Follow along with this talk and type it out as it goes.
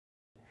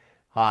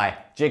Hi,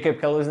 Jakub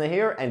Kaluzny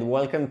here and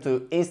welcome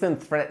to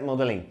Instant Threat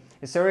Modeling,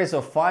 a series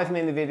of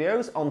 5-minute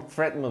videos on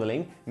threat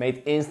modeling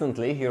made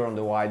instantly here on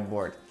the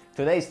whiteboard.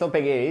 Today's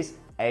topic is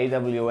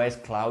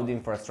AWS Cloud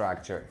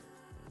Infrastructure.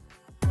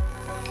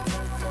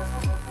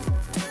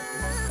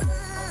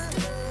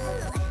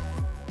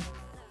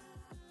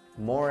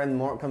 More and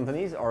more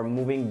companies are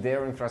moving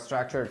their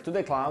infrastructure to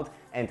the cloud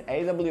and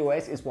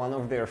AWS is one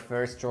of their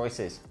first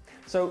choices.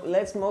 So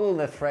let's model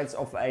the threats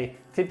of a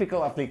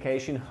typical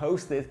application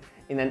hosted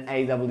in an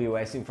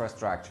AWS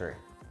infrastructure.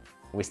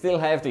 We still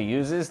have the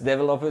users,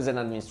 developers and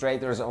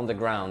administrators on the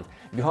ground.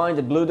 Behind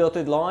the blue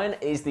dotted line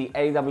is the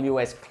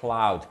AWS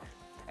cloud.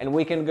 And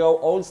we can go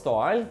old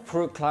style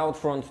through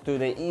CloudFront to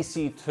the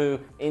EC2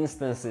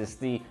 instances,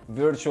 the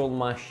virtual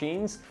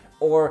machines,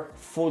 or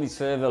fully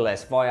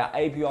serverless via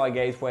API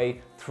gateway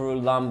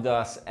through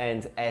Lambdas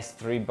and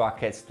S3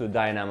 buckets to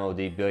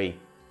DynamoDB.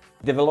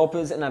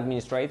 Developers and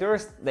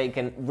administrators, they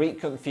can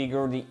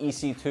reconfigure the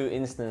EC2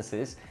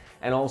 instances,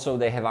 and also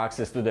they have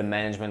access to the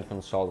management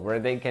console where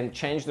they can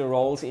change the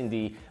roles in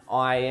the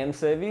IAM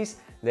service,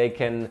 they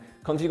can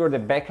configure the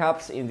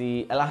backups in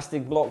the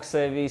Elastic Block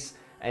service,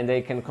 and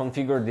they can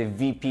configure the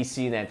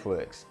VPC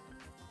networks.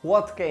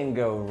 What can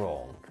go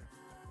wrong?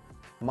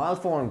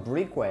 Malformed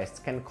requests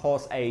can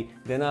cause a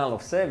denial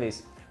of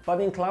service,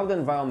 but in cloud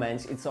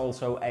environments it's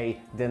also a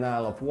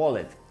denial of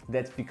wallet.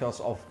 That's because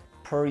of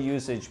per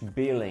usage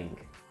billing.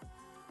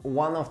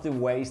 One of the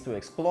ways to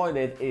exploit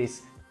it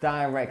is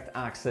direct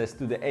access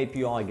to the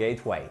API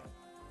gateway.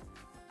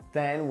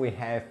 Then we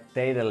have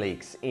data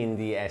leaks in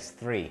the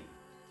S3.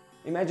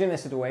 Imagine a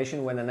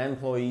situation when an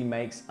employee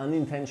makes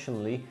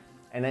unintentionally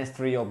an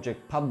S3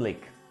 object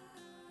public.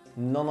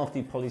 None of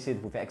the policies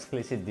with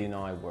explicit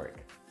denial work.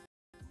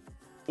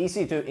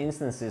 EC2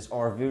 instances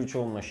are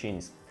virtual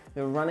machines.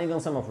 They're running on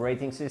some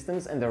operating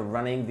systems and they're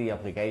running the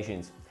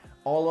applications.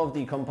 All of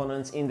the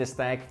components in the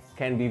stack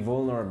can be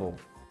vulnerable.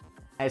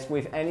 As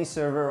with any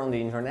server on the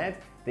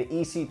internet, the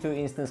EC2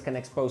 instance can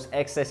expose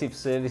excessive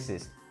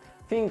services.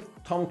 Think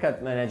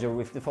Tomcat Manager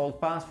with default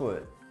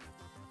password.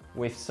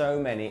 With so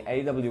many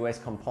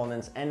AWS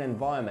components and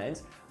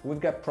environments,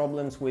 we've got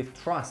problems with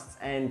trusts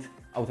and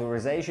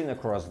authorization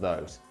across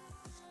those.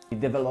 The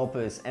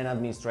developers and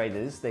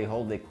administrators, they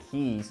hold the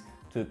keys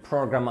to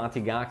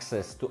programmatic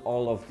access to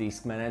all of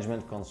these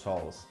management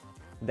consoles.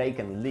 They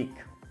can leak.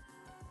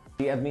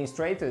 The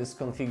administrators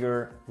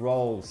configure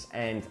roles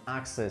and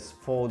access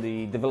for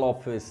the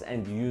developers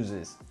and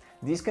users.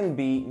 These can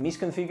be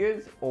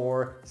misconfigured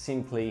or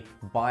simply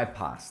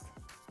bypassed.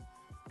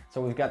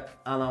 So we've got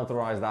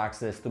unauthorized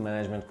access to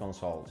management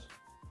consoles.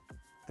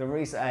 There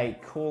is a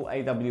cool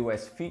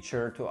AWS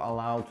feature to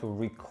allow to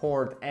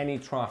record any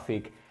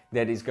traffic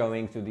that is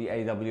going to the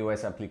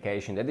AWS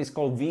application. That is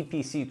called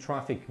VPC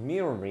traffic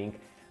mirroring,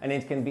 and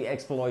it can be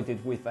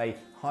exploited with a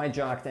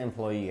hijacked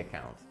employee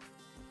account.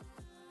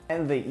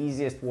 And the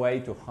easiest way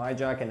to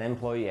hijack an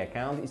employee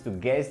account is to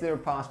guess their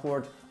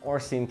password or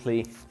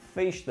simply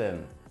phish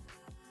them.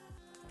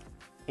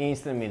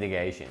 Instant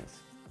mitigations.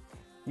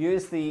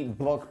 Use the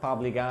block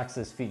public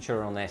access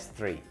feature on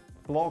S3.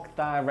 Block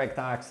direct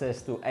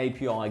access to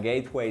API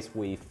gateways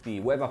with the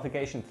web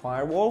application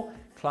firewall,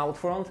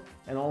 CloudFront,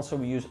 and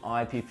also use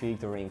IP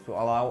filtering to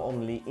allow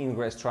only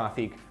ingress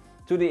traffic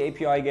to the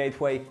API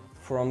gateway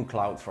from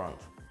CloudFront.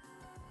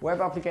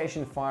 Web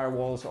application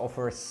firewalls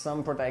offer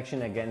some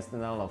protection against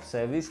denial of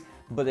service,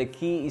 but the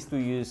key is to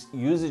use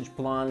usage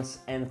plans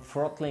and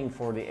throttling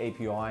for the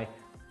API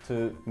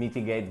to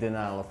mitigate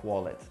denial of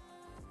wallet.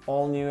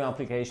 All new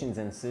applications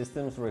and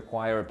systems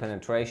require a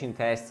penetration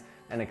test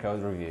and a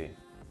code review.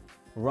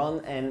 Run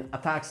an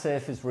attack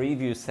surface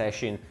review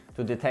session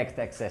to detect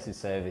excessive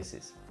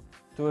services.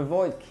 To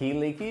avoid key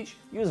leakage,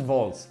 use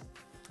vaults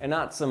and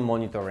add some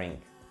monitoring.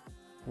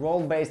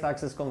 Role-based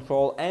access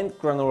control and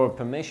granular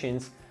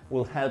permissions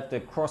will help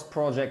the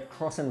cross-project,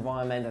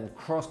 cross-environment and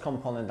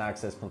cross-component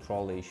access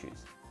control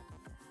issues.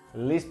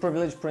 Least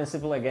privilege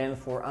principle again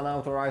for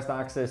unauthorized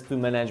access to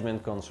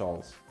management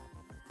consoles.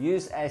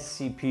 Use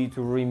SCP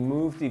to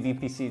remove the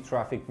VPC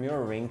traffic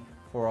mirroring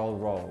for all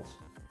roles.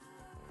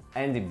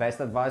 And the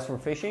best advice from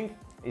phishing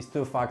is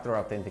two-factor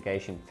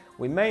authentication.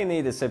 We may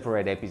need a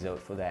separate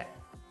episode for that.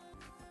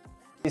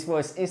 This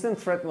was Instant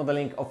Threat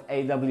Modeling of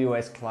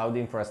AWS Cloud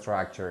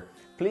Infrastructure.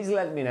 Please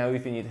let me know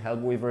if you need help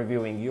with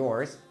reviewing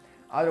yours.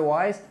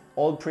 Otherwise,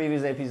 all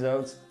previous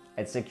episodes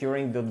at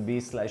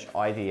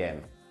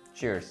securing.b/itm.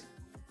 Cheers!